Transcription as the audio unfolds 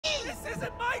This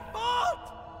isn't my fault!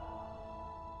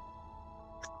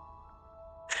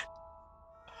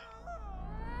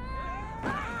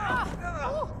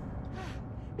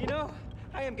 You know,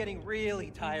 I am getting really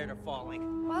tired of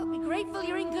falling. Well, be grateful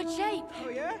you're in good shape. Oh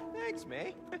yeah? Thanks,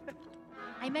 May.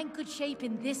 I meant good shape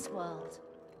in this world.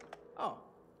 Oh,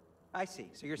 I see.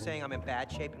 So you're saying I'm in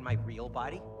bad shape in my real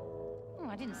body? Oh,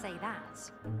 I didn't say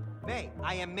that. May,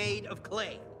 I am made of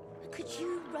clay. Could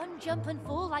you run, jump, and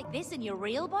fall like this in your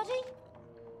real body?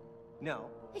 No.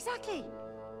 Exactly.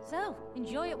 So,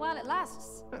 enjoy it while it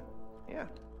lasts. Huh. Yeah.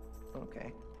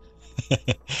 Okay.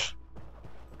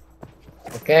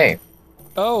 Okay.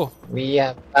 Oh. We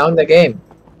have found the game.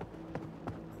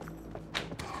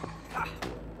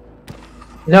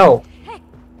 No.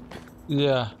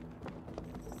 Yeah.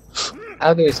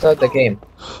 How do we start the game?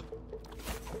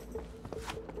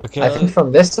 Okay. I think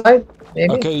from this side,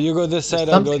 maybe? Okay, you go this side, There's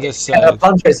I'll go something- this Yeah, a side.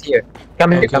 puncher's here.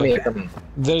 Come here, Okay. come here, come here.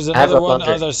 There's I have another a one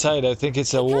plunger. other side. I think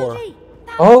it's a war.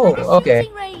 Oh, okay.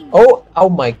 Oh, oh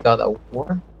my god, a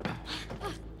war?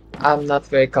 I'm not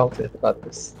very confident about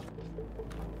this.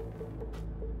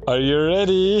 Are you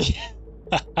ready?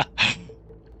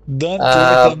 Don't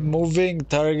Uh, let the moving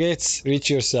targets reach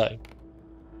your side.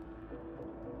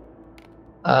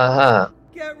 Uh-huh.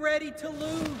 Get ready to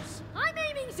lose. I'm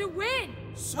aiming to win!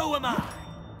 So am I.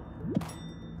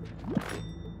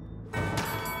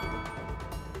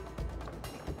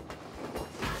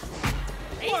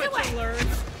 Either Watch way. and learn.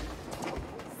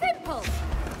 Simple!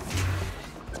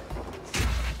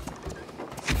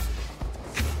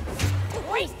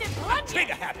 Wasted plunger!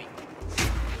 Trigger happy.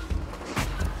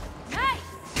 Nice!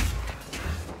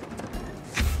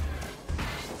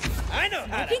 I know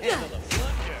how to Looking handle good. a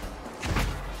plunger.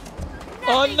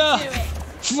 Oh Nothing no! to it.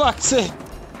 Fuck's sake!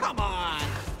 Come on.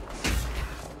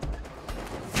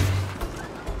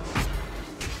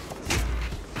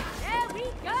 There we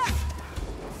go!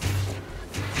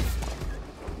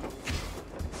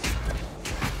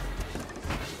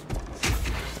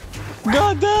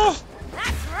 God damn!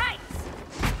 That's right!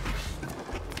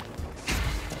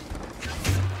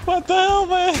 What the hell,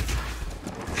 man?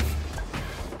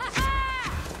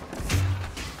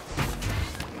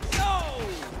 No.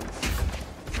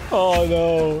 Oh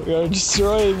no, you're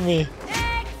destroying me.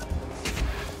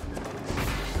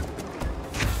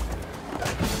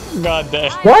 God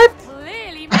damn. What?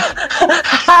 Clearly made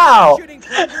How? Shooting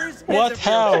plungers is What? a real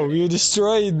How? thing. You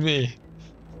destroyed me.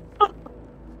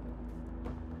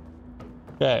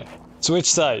 Okay, switch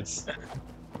sides.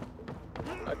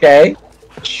 Okay.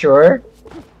 Sure.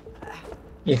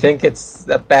 You think it's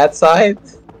the bad side?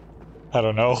 I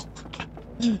don't know.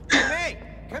 May,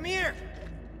 come here.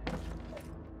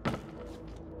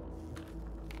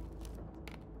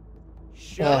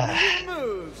 Show me your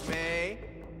moves, May.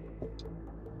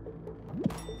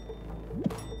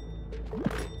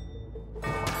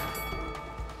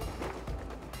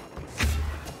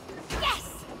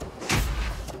 Yes!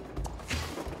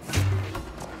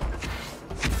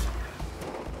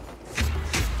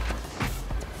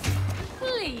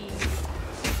 Please.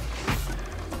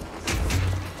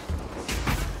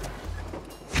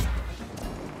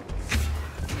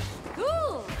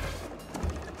 Cool.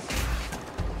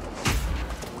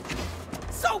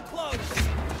 So close.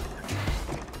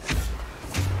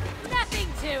 Nothing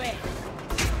to it.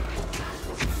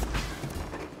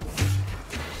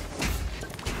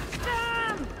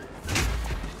 Damn.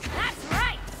 That's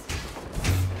right.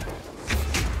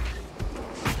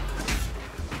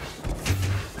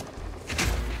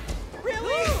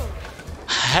 Really? Cool.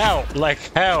 How? Like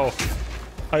how?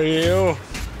 Are you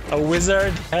a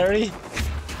wizard, Harry?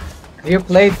 Have you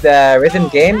played the rhythm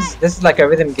games? This is like a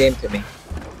rhythm game to me.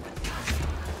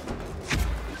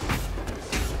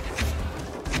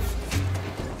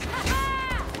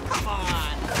 Come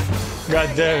on. God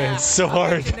damn it, it's so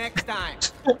hard. Next time.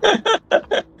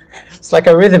 It's like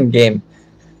a rhythm game.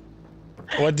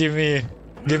 What do you mean?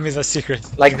 Give me the secret.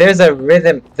 Like there's a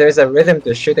rhythm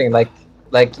to shooting. Like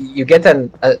you get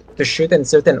to shoot in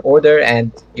certain order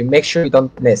and you make sure you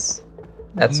don't miss.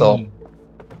 That's all.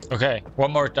 Okay,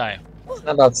 one more time. It's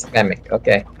not about spamming.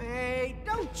 Okay. May,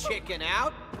 don't chicken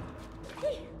out.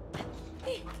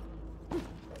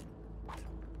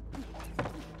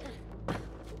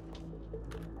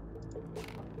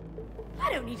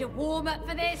 I don't need a warm-up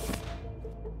for this.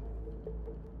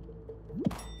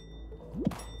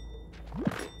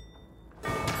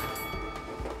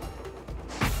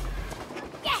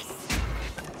 Yes!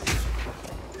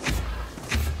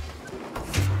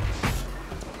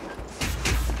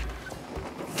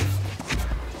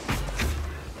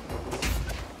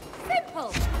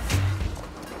 Simple.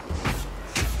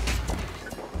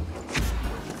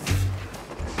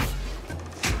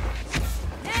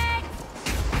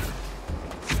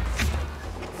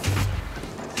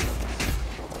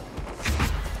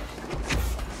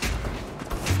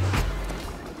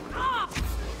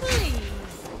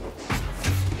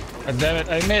 God damn it,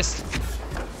 I missed.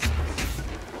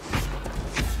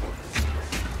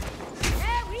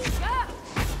 There we go.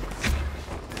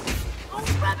 Oh,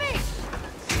 rubbish!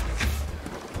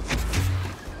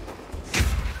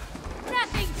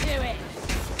 Nothing to it.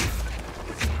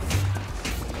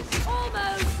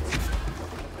 Almost.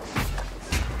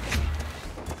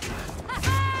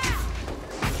 Ha-ha!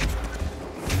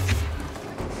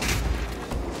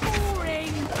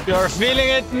 Boring. You're feeling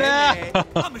it now.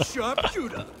 I'm a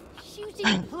sharpshooter.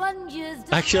 Shooting plungers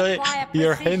doesn't Actually, require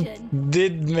your precision. hint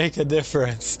did make a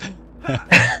difference.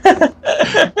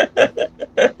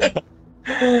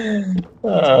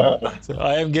 So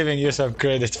I am giving you some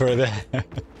credit for that.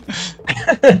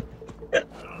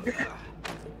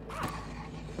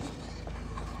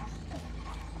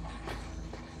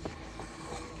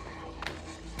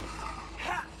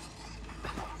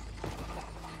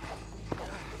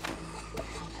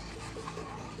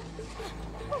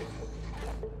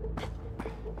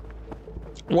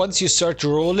 Once you start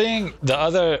rolling, the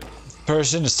other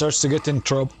person starts to get in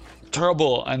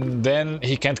trouble, and then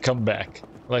he can't come back.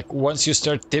 Like, once you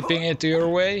start tipping it your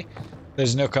way,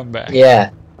 there's no comeback.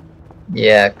 Yeah.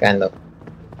 Yeah, kind of.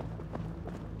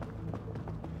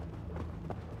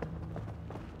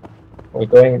 We're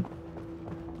going.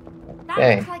 That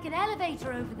Okay. looks like an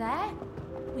elevator over there.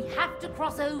 We have to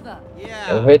cross over. Yeah.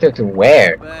 Elevator to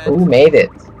where? But- Who made it?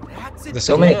 That's it. The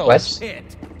So many squirrels.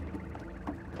 questions. Hit.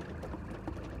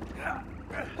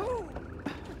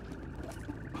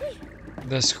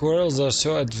 The squirrels are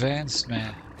so advanced,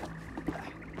 man.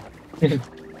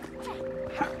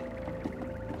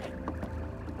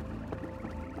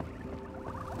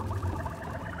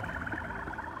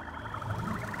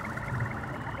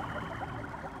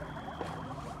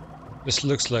 This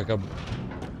looks like a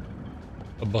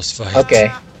boss fight.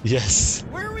 Okay. Yes.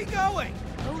 Where are we going?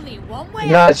 Only one way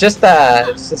No, out. it's just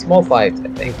it's a small fight, I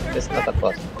think. It's not a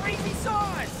boss. Crazy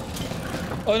sauce.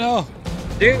 Oh no!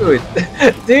 Dude!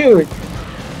 Dude!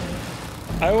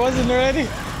 I wasn't ready.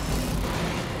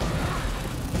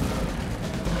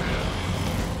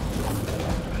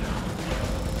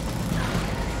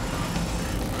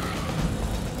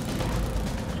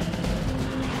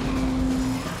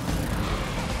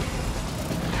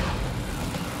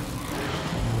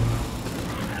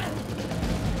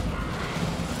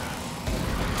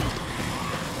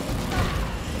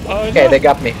 Oh Okay, no! they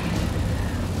got me.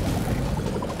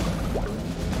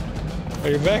 Are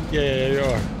you back? Yeah, you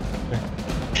are.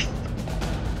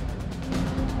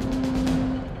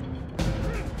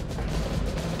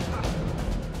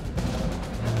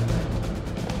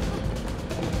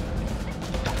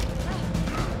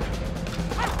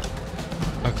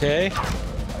 Okay.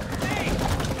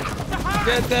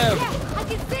 Get them! I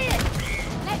can see it.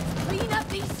 Let's clean up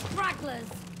these stragglers.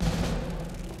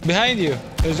 Behind you!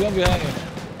 There's one behind you.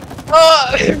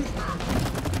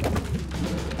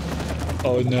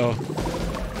 Oh no.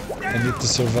 I need to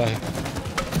survive.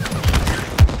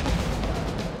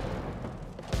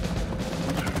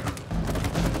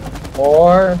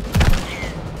 Or...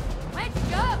 Let's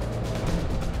go.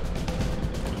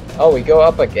 Oh, we go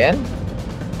up again?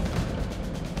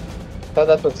 Thought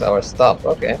that was our stop,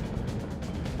 okay.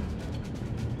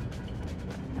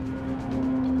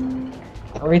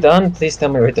 Are we done? Please tell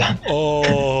me we're done.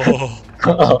 Oh!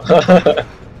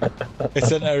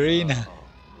 It's an arena.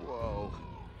 Whoa.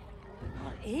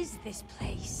 What is this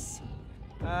place?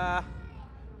 I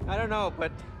don't know,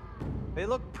 but they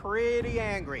look pretty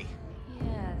angry.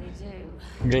 Yeah, they do.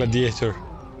 Gladiator.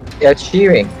 They're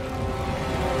cheering.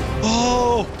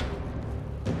 Oh!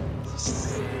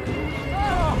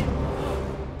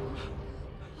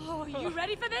 Oh, are you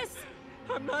ready for this?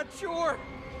 I'm not sure.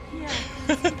 Yeah,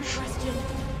 that's a good question.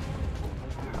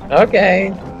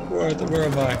 Okay. Where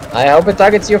am I? I hope it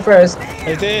targets you first.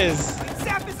 It is!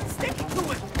 Zap isn't sticking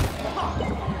to it.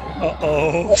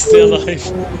 Uh-oh, still alive.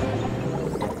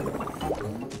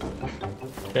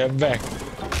 Okay, I'm back.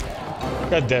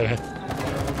 God damn it.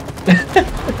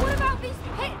 What about these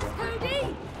pits,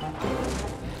 Cody?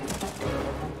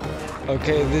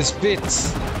 Okay, these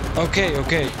bits. Okay.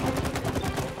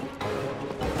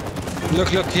 Look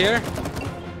here.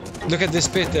 Look at this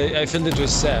pit. I filled it with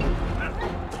sap.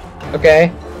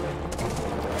 Okay.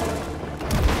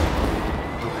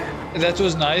 That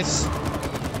was nice.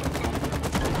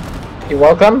 You're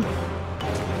welcome.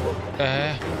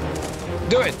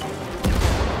 Do it.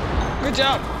 Good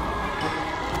job.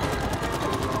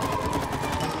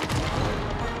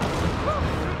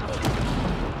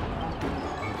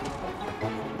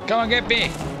 Come on, get me.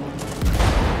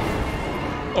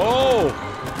 Oh,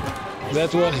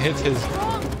 that one hit his.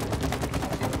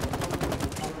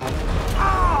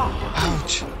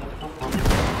 Ouch.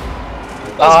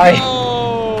 Die.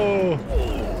 go!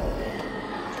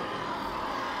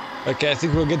 Okay, I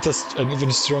think we'll get an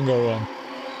even stronger one.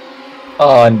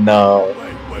 Oh no.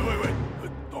 Wait.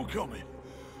 Don't kill me.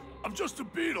 I'm just a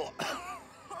beetle.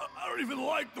 I don't even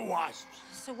like the wasps.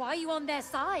 So why are you on their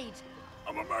side?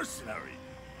 I'm a mercenary.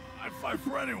 I fight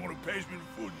for anyone who pays me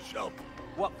the food and shelter.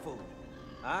 What food?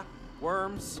 Huh?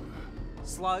 Worms?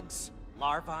 Slugs?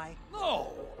 Larvae?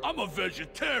 No, I'm a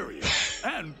vegetarian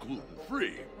and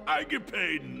gluten-free. I get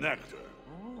paid in nectar.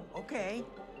 Oh, okay.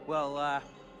 Well,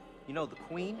 you know the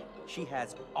queen? She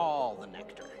has all the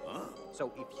nectar. Huh?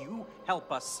 So if you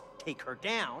help us take her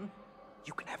down,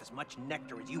 you can have as much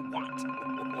nectar as you want.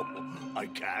 I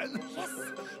can? Yes,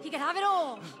 he can have it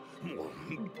all.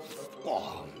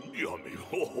 Oh, yummy.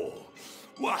 Oh.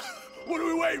 What are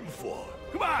we waiting for?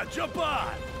 Come on, jump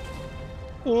on.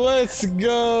 Let's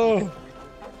go!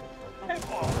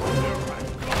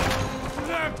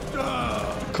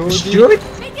 Nectar! Cody? Shoot?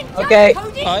 Make it jump, Okay.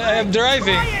 Cody. I am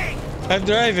driving! I'm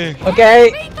driving! Okay.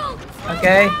 Beetle, slow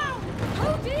Okay. him down.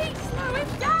 Cody, slow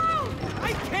him down.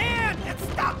 I can't!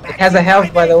 Stop It has a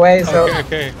health, by the way, so...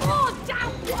 Okay. Oh, damn.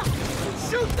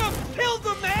 Shoot them! Kill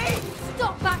them, eh?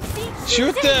 Stop backseat.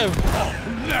 Shoot them!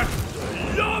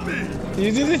 Nectar! Yummy!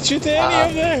 You didn't shoot any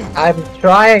of them!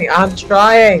 I'm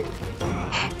trying!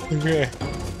 Okay.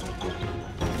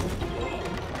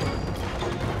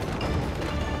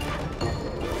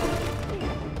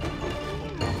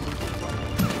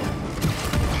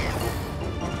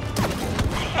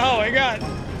 Oh my god!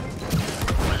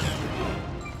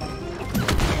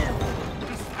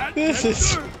 This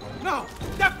is... No,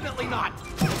 definitely not!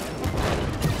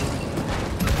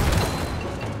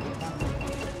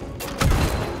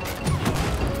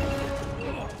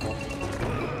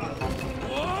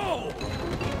 Whoa!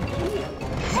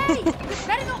 Hey,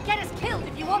 better not get us killed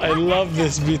if you want I that love nectar.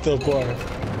 this Beetle part.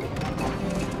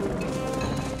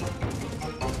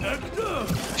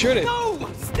 Nectar! Shoot it! No!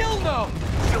 Still no!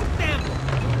 Shoot them!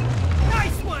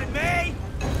 Nice one, May!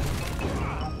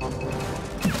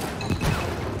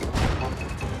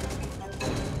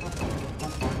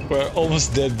 We're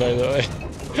almost dead, by the way.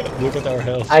 Look at our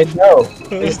health. I know.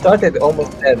 We started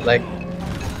almost dead, like...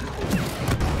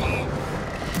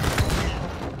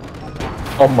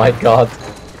 Oh my god.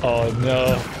 Oh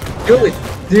no.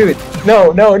 Dude!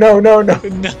 No! No.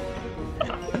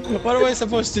 What am I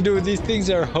supposed to do? These things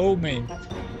are homing.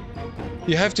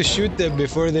 You have to shoot them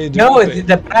before they do No, it. it's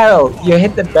the barrel! You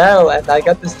hit the barrel and I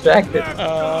got distracted.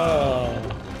 Oh.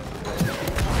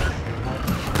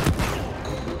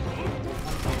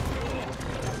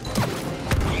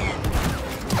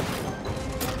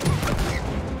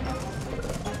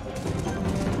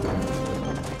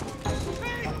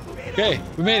 Okay,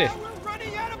 we made it. We're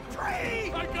running out of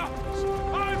prey! I got this!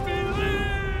 I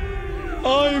believe!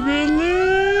 I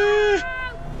believe.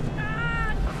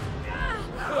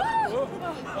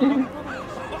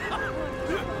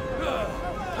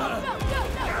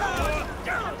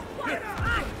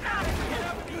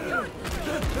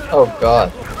 Oh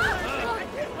god.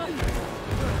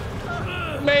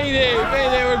 Mayday,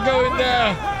 mayday, we're going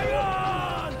down.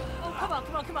 Oh,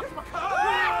 come on.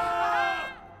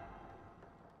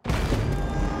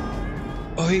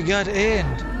 Oh, he got in.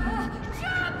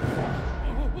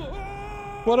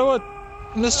 What about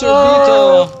Mr.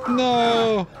 Beetle?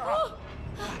 No.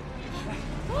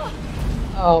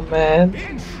 Oh man.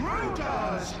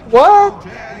 What?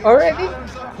 Already?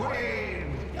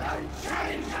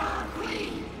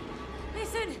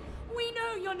 Listen, we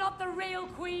know you're not the real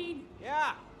queen.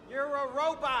 Yeah, you're a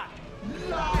robot!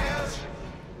 Liars!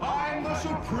 I'm the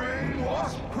Supreme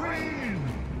Wasp Queen!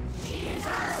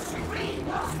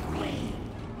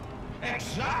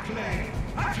 Exactly!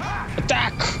 Attack!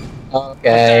 Attack!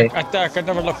 Okay. Attack, I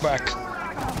never look back.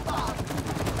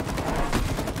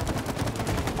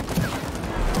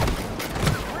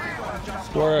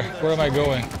 Where am I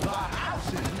going?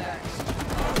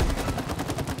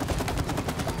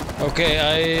 Okay,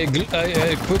 I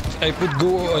put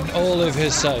goo on all of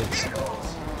his sides.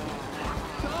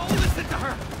 Oh, listen to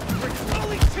her! We're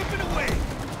slowly chipping away!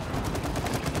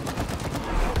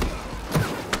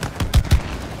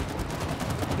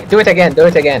 Do it again, do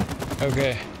it again.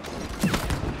 Okay.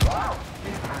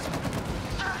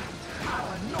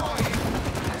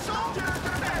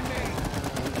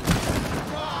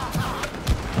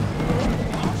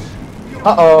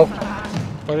 Uh-oh.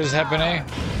 What is happening?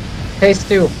 Phase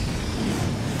 2.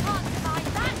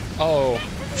 Oh,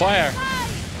 fire!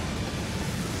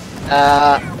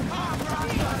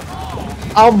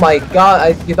 Oh my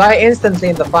god, you die instantly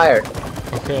in the fire.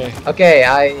 Okay, Okay,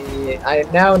 I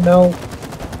now know.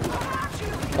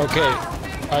 okay.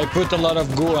 I put a lot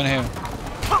of goo on him.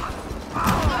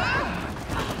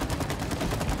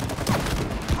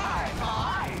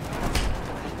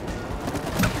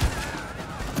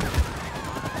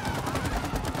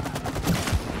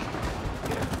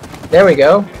 There we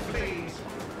go.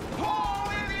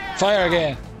 Fire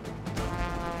again.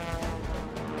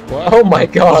 What? Oh my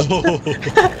god.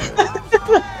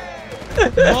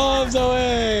 Bombs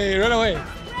away! Run away!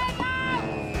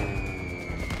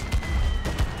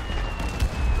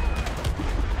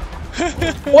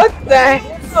 What the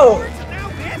hell?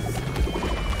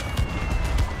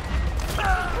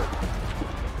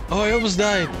 Oh, I almost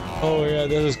died. Oh yeah,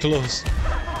 that was close.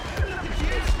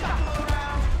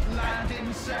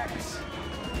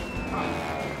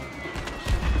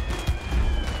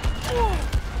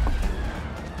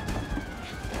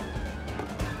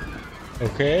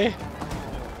 Okay.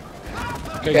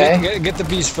 Okay, get the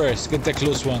bees first. Get the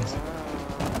close ones.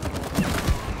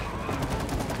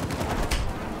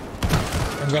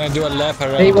 I'm gonna do a lap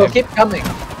around They will him. keep coming.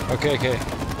 Okay, okay.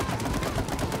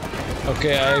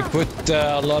 Okay, I put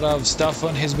a lot of stuff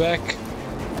on his back.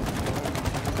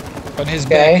 On his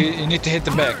back, you need to hit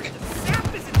the back.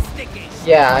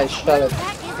 Yeah, I shot it.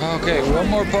 Okay, one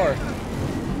more part.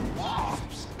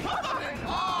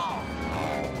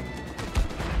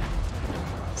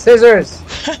 Scissors!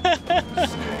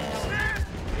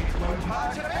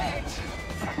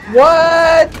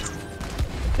 What?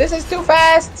 This is too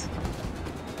fast!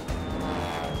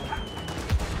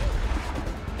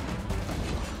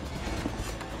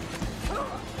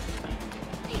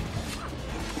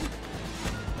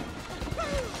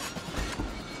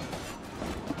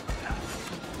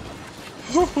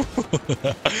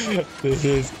 This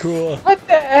is cool. What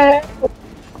the hell?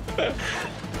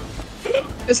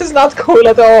 This is not cool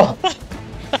at all.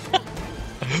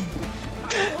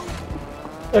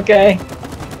 Okay.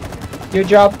 You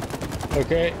drop.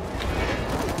 Okay.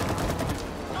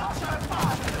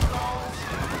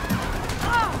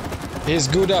 He's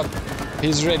good up.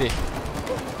 He's ready.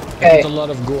 Okay. Put a lot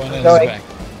of goo on his Going. back.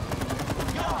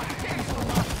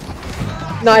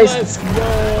 Nice. Let's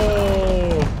go!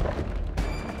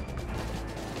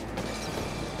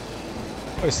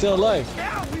 We're still alive.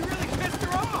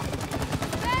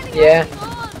 Yeah.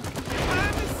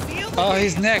 Oh,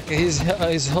 his neck. He's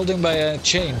holding by a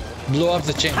chain. Blow up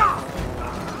the chain.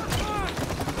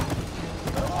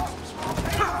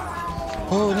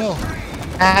 Oh no!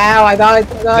 Ow, I died.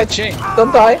 I The died. chain.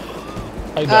 Don't die.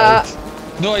 I died.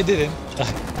 No, I didn't.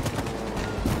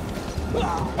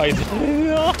 I did.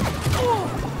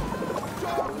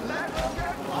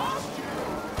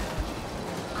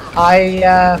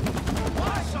 I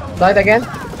died again.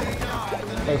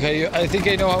 Okay, I think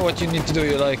I know what you need to do.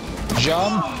 You like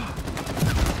jump.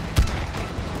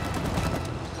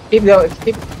 Keep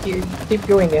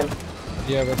going in.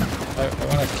 Yeah, but I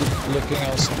wanna keep looking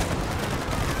also.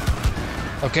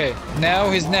 Okay, now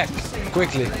his neck,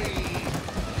 quickly.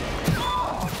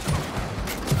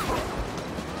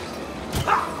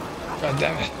 God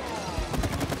damn it.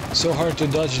 So hard to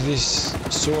dodge these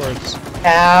swords.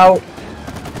 Ow.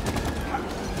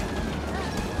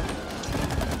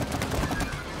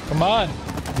 Come on.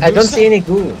 I don't see any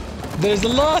goo. There's a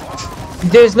lot.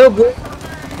 There's no goo.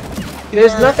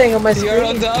 There's nothing on my screen. You're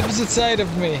on the opposite side of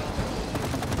me.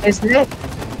 His neck.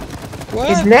 What?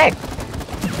 His neck.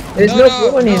 There's no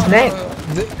goo on his neck.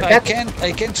 I can't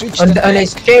reach On the on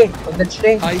his neck. chain. On the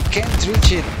chain. I can't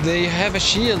reach it. They have a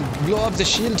shield. Blow up the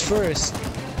shield first.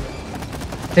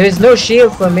 There is no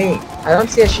shield for me. I don't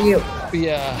see a shield.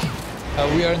 Yeah.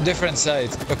 We are on different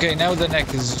sides. Okay, now the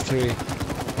neck is free.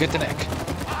 Get the neck.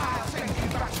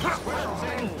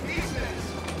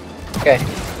 Okay.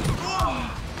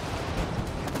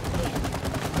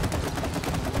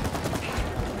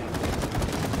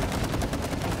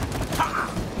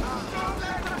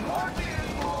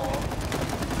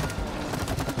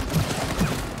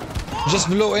 Just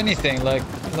blow anything. Like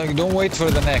don't wait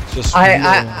for the neck. Just blow.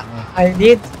 I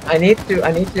need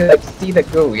to like see the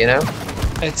goo, you know?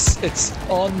 It's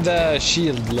on the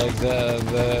shield, like the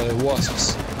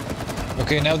wasps.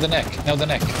 Okay, now the neck. Now the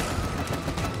neck.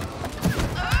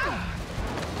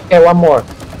 Okay, one more.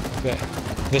 Okay.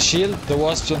 The shield. The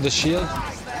wasps on the shield.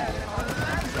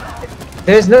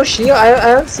 There's no shield.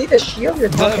 I don't see the shield you're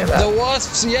talking The about.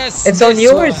 wasps. Yes. It's on this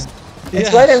yours. one.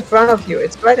 It's Yeah. right in front of you.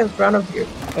 It's right in front of you.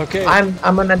 Okay.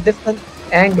 I'm on a different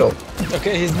angle.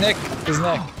 Okay. His neck. His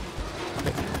neck.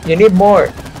 You need more.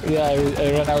 Yeah, I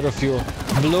ran out of fuel.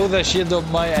 Blow the shield on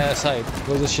my side.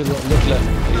 Blow the shield on, look left.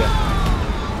 Yeah.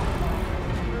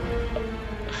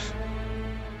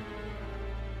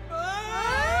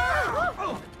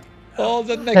 Oh,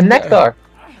 the nectar. The nectar.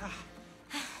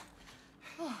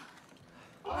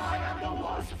 I am the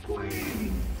Wasp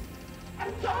Queen,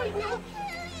 and I will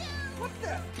kill you. What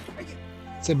the? Are you...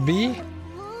 It's a bee?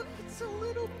 Look, it's a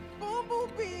little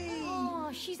bumblebee.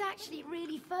 Oh, she's actually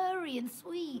really furry and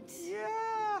sweet.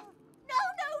 Yeah.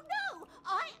 No!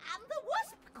 I am the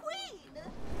Wasp Queen!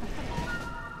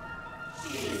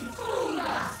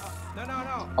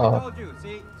 No. Oh. I told you.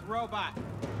 See, it's a robot.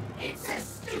 It's a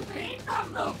stupid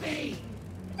bumblebee.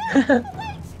 Wait!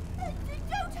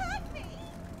 Don't hurt me!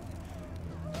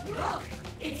 Look,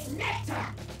 it's Nectar.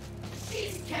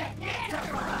 She's kept nectar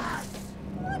for us.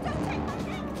 Oh, don't take my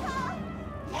nectar!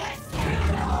 Let's take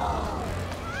it all.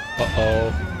 Uh-oh.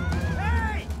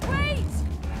 Hey!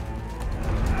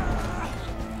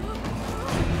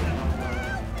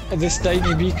 Wait! This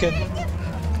tiny beacon.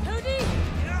 Cody,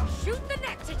 shoot the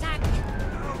nectar tank!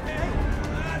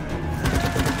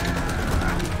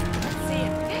 Let's see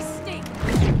if this stinks!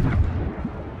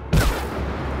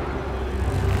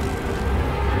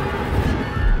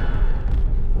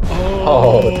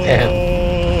 Oh,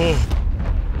 damn.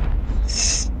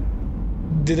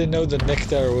 Didn't know the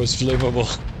nectar was flammable.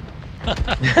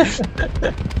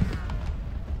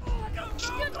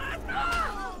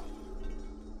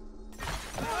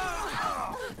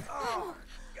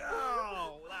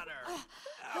 Oh, that hurt.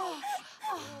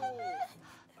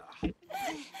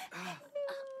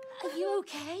 Are you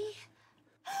okay?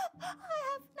 I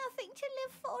have nothing to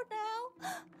live for now.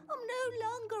 I'm no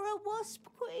longer a Wasp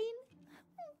Queen.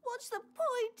 What's the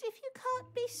point if you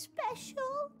can't be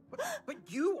special? But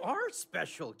you are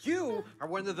special. You are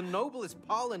one of the noblest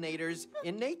pollinators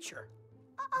in nature.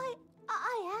 I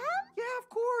am? Yeah, of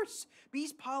course.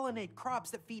 Bees pollinate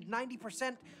crops that feed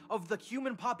 90% of the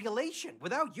human population.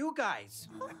 Without you guys,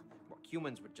 well,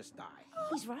 humans would just die.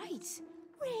 He's right.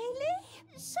 Really?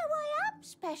 So I am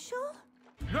special?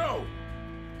 No!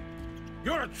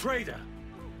 You're a traitor.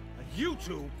 And you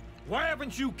two, why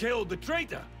haven't you killed the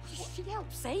traitor? She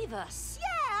helped save us.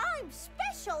 Yeah, I'm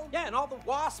special. Yeah, and all the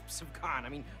wasps have gone. I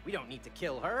mean, we don't need to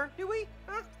kill her, do we?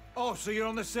 Huh? Oh, so you're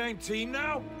on the same team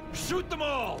now? Shoot them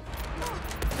all!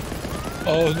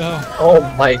 Oh no. Oh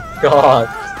my god.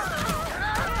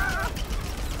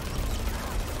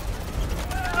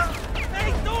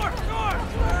 Hey, door!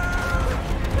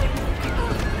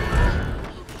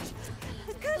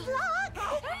 Good luck.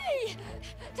 Hey,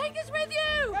 take us with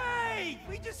you. Hey!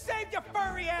 We just saved your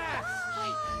furry ass!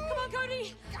 Come on,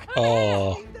 Cody.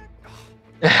 Oh.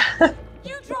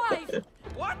 You drive.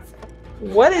 What?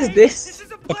 What is Hey, this? This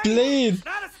is a A plane.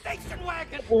 not a station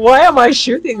wagon! Why am I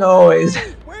shooting always?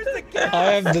 Where's the gas?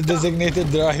 I am the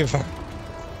designated driver.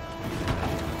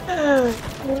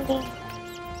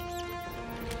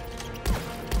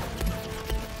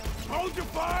 Hold your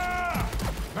fire!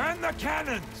 Man the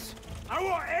cannons! I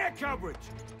want air coverage!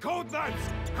 Cold nuts!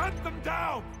 Hunt them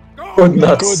down! Go! Good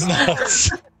nuts. Good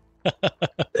nuts.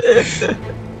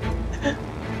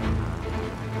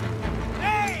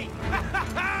 Hey!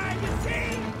 You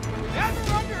see? Never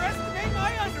underestimate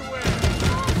my underwear!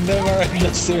 Never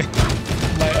understood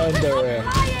my underwear.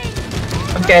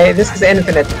 Okay, this is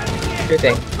infinite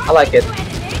shooting. I like it.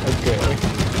 Okay.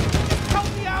 Help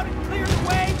me out and clear the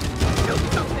way! Do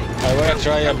something! I wanna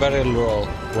try a barrel roll.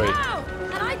 Wait.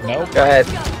 Nope. Go ahead.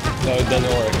 No, it doesn't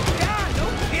work. Yeah, no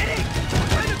kidding!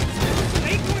 Where the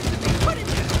they going to be put in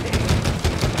this thing?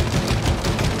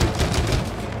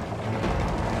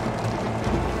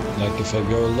 Like if I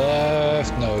go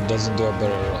left, no, it doesn't do a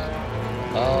barrel roll.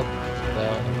 Up,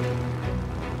 down.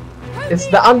 It's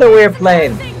the underwear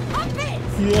plane.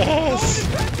 Yes!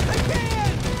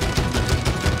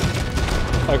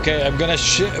 Okay, I'm gonna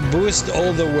boost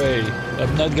all the way.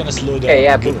 I'm not gonna slow down. Okay,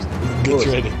 yeah, Get- boost. Get Boost.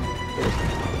 ready.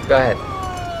 Go ahead.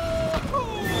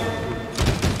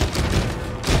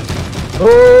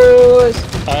 Boost!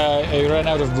 I ran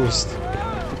out of boost.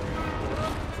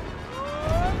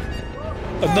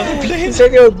 Another You plane!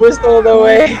 said you would boost all the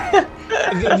way.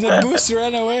 The boost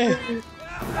ran away.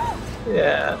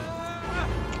 Yeah.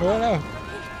 Oh no.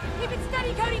 Keep it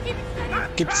steady, Cody. Keep it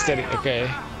steady. Keep it steady, okay.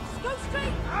 Go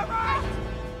straight.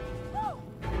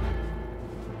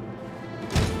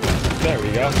 There we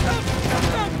go.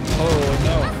 Oh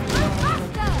no.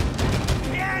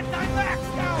 And I'm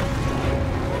maxed out!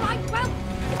 Right, well,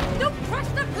 don't crush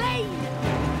the plane.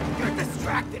 You're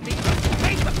distracting me!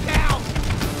 Take them down!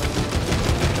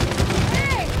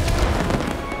 Hey!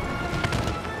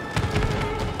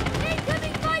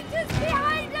 Incoming fighters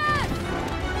behind us.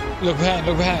 Look behind,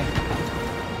 look behind.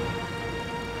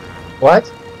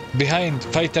 What? Behind,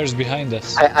 fighters behind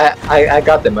us. I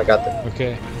got them. I got them.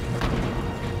 Okay.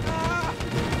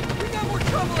 We got more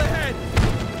trouble ahead!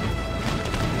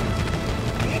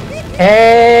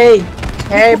 Hey!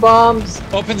 Hey, bombs!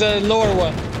 Open the lower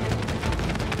one.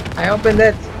 I opened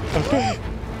it. Okay.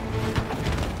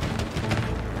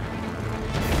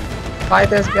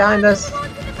 Fighters behind us. Come on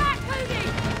to the back, Cody.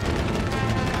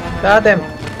 Got them.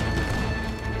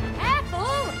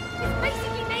 Careful. This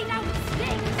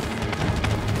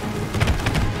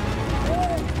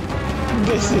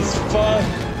This is fun.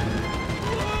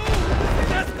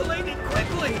 It's escalating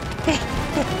quickly.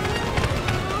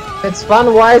 It's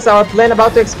fun. Why is our plane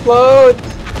about to explode?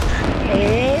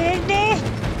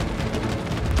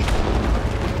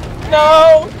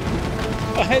 No!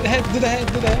 Head, do the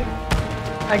head.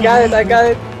 I got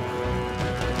it.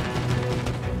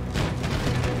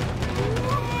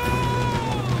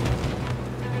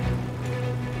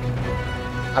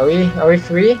 Are we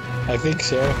free? I think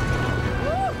so.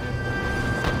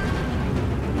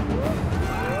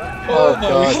 Oh my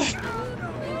god.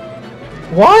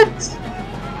 What?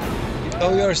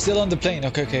 Oh, you're still on the plane.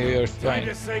 Okay, you're Time fine.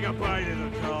 to say goodbye to the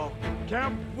doll.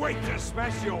 Can't wait to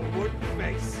smash your wooden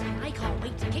face. I can't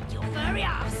wait to kick your furry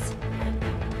ass.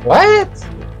 What?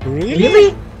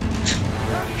 Really?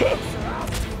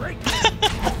 Break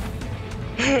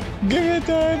Give it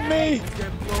to me.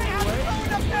 get blown away.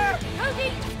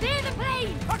 Cody, steer the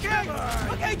plane.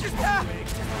 Okay, just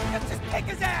kick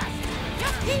his ass.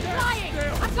 Just keep flying.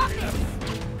 I've got this.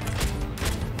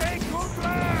 Hey, good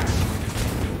blast!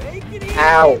 Take it easy,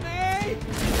 Ow. man.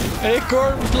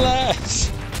 Acorn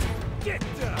blast. Get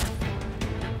down!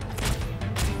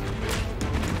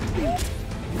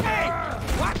 Hey!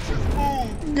 Watch your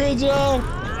move! Good job.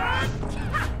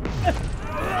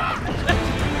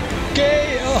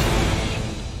 Okay. Oh.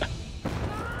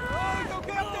 Oh, you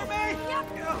okay up there, mate?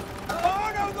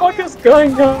 Oh, no, What is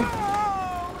going on?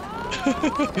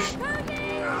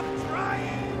 I'm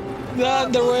trying. The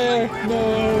underwear.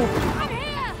 No. I'm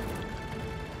here.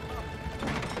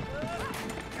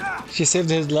 She saved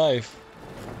his life.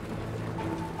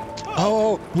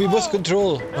 Oh, we lost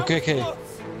control. Okay.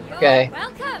 Okay.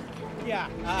 Welcome. Yeah,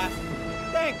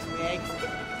 thanks, Meg.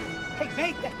 Hey,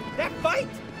 mate, that fight,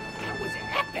 that was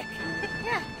epic.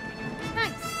 Yeah.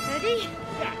 Thanks, Cody.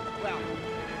 Yeah, well,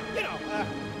 you know,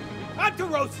 on to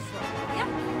Rose's room. Yep.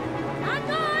 I'm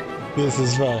gone. This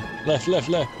is fun. Left.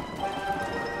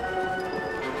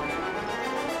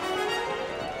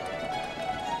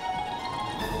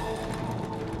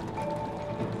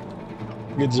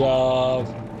 Good job.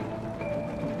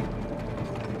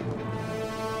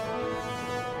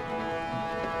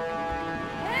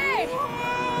 Hey.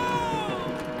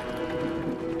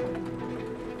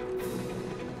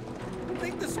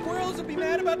 Think the squirrels will be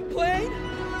mad about the plane?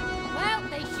 Well,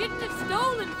 they shouldn't have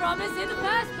stolen from us in the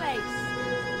first place.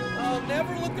 I'll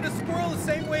never look at a squirrel the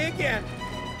same way again.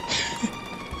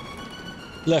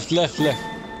 Left.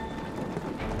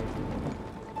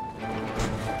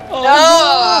 Oh,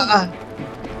 Ah!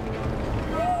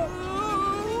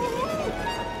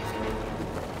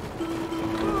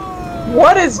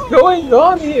 What is going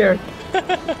on here?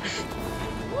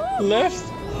 left.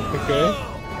 Okay.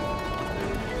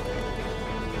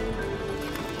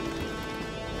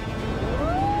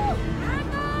 Hang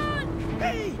on.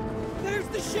 Hey, there's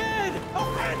the shed.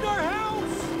 Oh, and our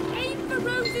house. Aim for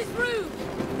Rose's room.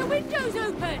 The window's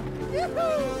open.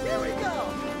 Yoo-hoo, here we go.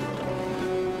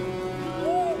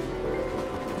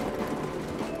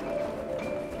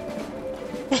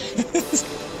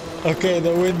 Okay,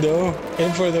 the window.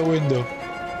 Aim for the window.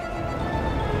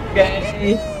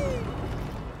 Okay.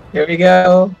 Here we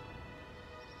go.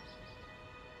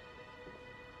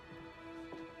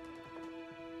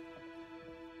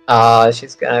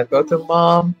 She's gonna go to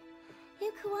mom.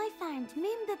 Look who I found,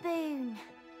 Moon Baboon.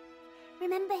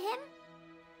 Remember him?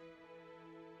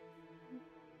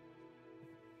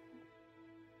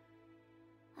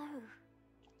 Oh.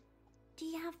 Do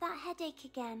you have that headache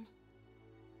again?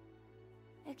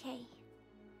 Okay.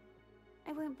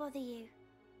 I won't bother you.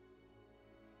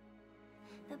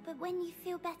 But when you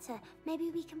feel better, maybe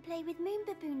we can play with Moon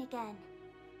Baboon again.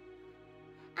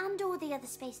 And all the other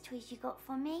space toys you got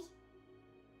for me.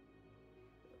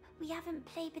 We haven't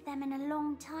played with them in a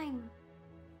long time.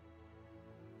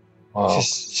 Oh.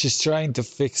 She's trying to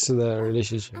fix the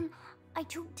relationship. I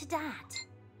talked to Dad.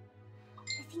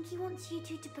 I think he wants you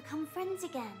two to become friends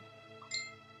again.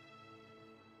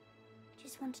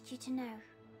 Just wanted you to know.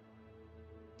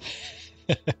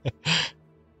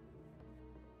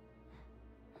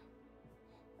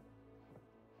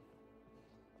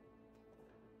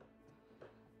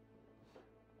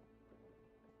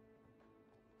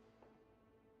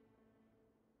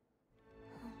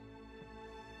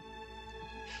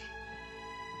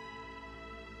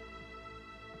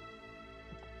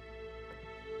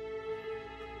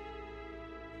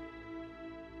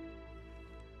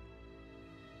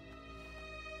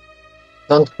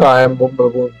 Don't cry, Boom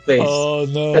Boom, please. Oh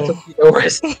That no. would be the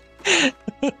worst.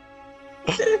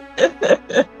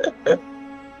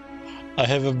 I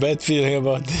have a bad feeling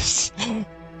about this.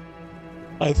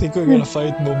 I think we're gonna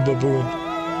fight Moon Baboon.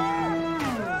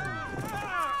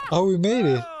 Oh, we made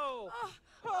it.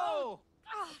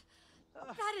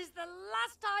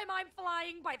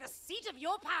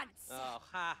 pants. Oh,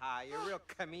 haha, you're a real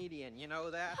comedian, you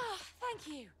know that? Oh, thank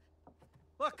you.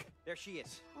 Look, there she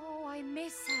is. Oh, I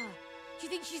miss her. Do you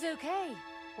think she's okay?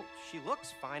 Oh, she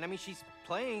looks fine. I mean, she's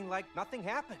playing like nothing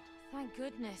happened. Thank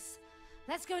goodness.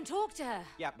 Let's go and talk to her.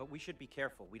 Yeah, but we should be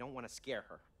careful. We don't want to scare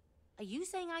her. Are you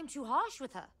saying I'm too harsh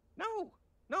with her? No,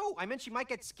 I meant she might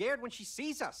get scared when she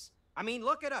sees us. I mean,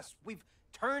 look at us. We've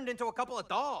turned into a couple of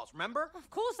dolls, remember? Of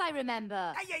course I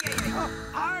remember.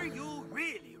 Are you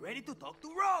really ready to talk to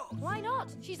Rose? Why not?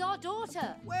 She's our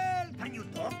daughter. Well, can you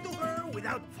talk to her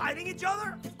without fighting each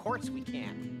other? Of course we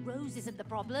can. Rose isn't the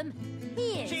problem.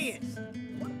 He is. She is.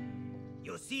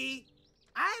 You see,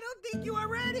 I don't think you are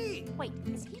ready. Wait,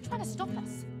 is he trying to stop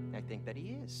us? I think that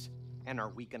he is. And are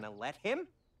we gonna let him?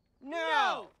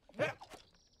 No!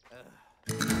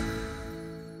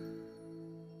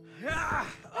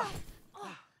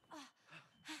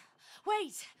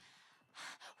 Wait.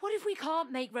 What if we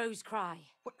can't make Rose cry?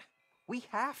 What? We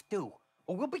have to,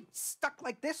 or we'll be stuck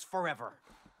like this forever.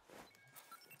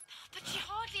 But she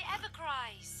hardly ever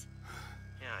cries.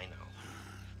 Yeah, I know.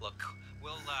 Look,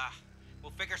 we'll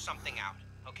figure something out,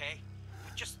 okay?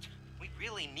 We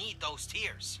really need those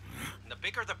tears. And the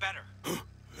bigger, the better.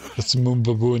 It's Moon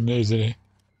Baboon, isn't it?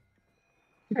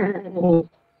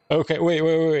 Okay,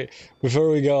 wait.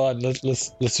 Before we go on,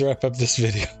 let's wrap up this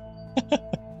video.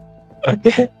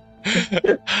 Okay.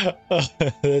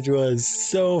 That was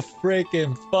so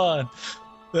freaking fun.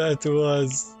 That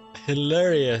was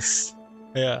hilarious.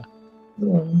 Yeah.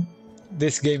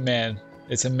 This game, man,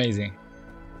 it's amazing.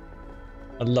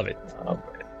 I love it.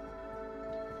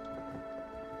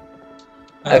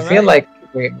 I feel like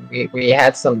we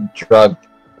had some drug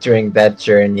during that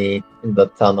journey in the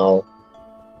tunnel.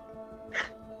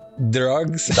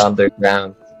 Drugs?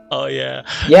 Underground. Oh yeah.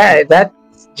 Yeah, that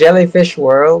jellyfish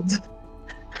world.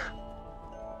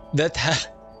 I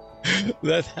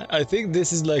think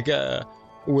this is like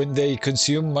when they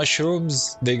consume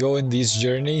mushrooms, they go in these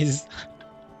journeys.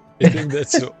 I think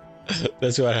that's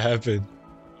what happened.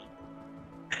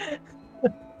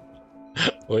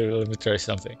 Wait, let me try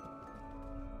something.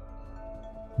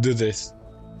 Do this.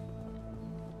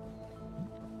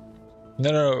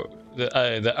 No,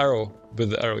 the arrow,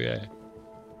 with the arrow, yeah.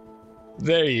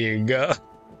 There you go.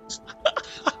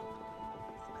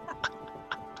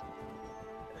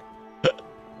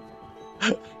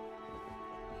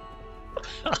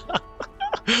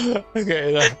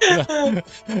 Okay.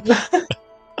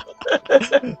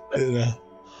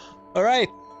 All right.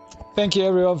 Thank you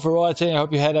everyone for watching. I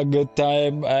hope you had a good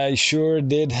time. I sure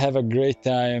did have a great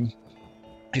time.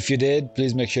 If you did,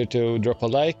 please make sure to drop a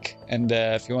like. And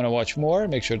if you want to watch more,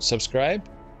 make sure to subscribe.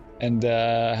 And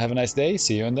have a nice day.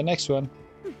 See you in the next one.